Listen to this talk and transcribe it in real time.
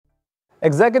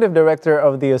Executive Director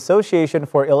of the Association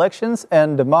for Elections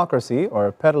and Democracy,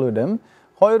 or Perludem,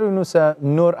 Hoirunusa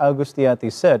Nur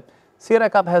Agustiati said,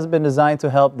 Sirekap has been designed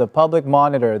to help the public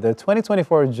monitor the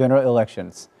 2024 general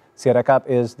elections. Sirekap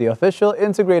is the official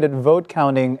integrated vote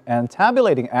counting and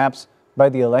tabulating apps by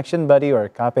the election body, or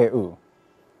KPU.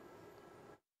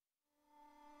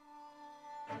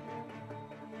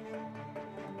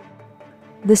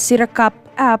 The Sirekap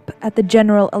app at the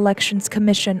General Elections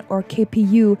Commission, or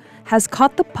KPU, has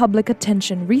caught the public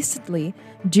attention recently,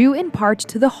 due in part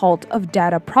to the halt of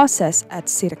data process at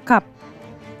Sirekap.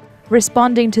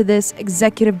 Responding to this,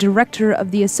 Executive Director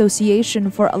of the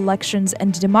Association for Elections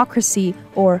and Democracy,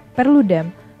 or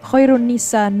Perludem,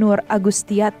 Hoirunusa Nur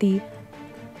Agustiati,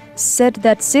 said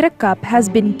that Sirekap has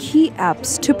been key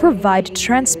apps to provide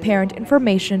transparent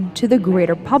information to the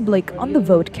greater public on the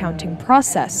vote counting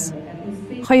process.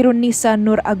 Hoirunusa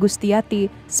Nur Agustiati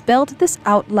spelled this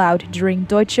out loud during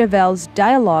Deutsche Welle's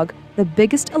Dialogue, the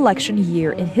biggest election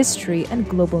year in history and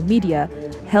global media,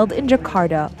 held in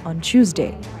Jakarta on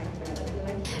Tuesday.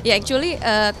 Yeah, actually,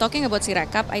 talking about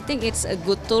Sirekap, I think it's a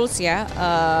good tools,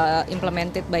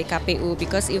 implemented by KPU,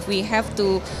 because if we have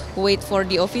to wait for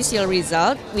the official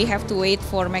result, we have to wait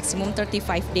for maximum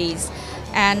 35 days.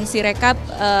 And Sirekap,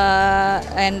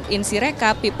 in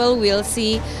Sirekap, people will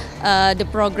see the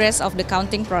progress of the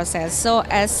counting process. So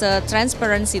as a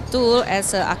transparency tool,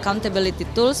 as a accountability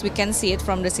tools, we can see it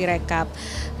from the Sirekap.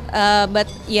 But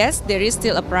yes, there is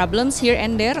still a problems here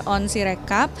and there on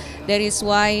Sirekap. That is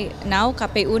why now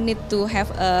KPU need to have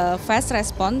a fast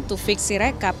response to fix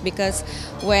Sirekap, because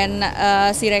when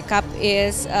Sirekap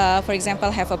is, for example,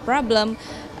 have a problem,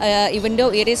 even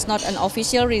though it is not an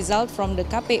official result from the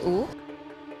KPU.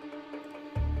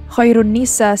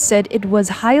 Hoirunusa said it was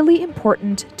highly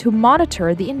important to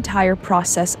monitor the entire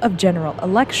process of general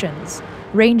elections,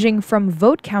 ranging from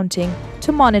vote counting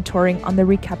to monitoring on the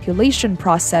recapitulation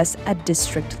process at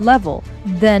district level,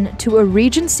 then to a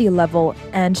regency level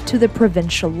and to the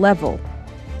provincial level.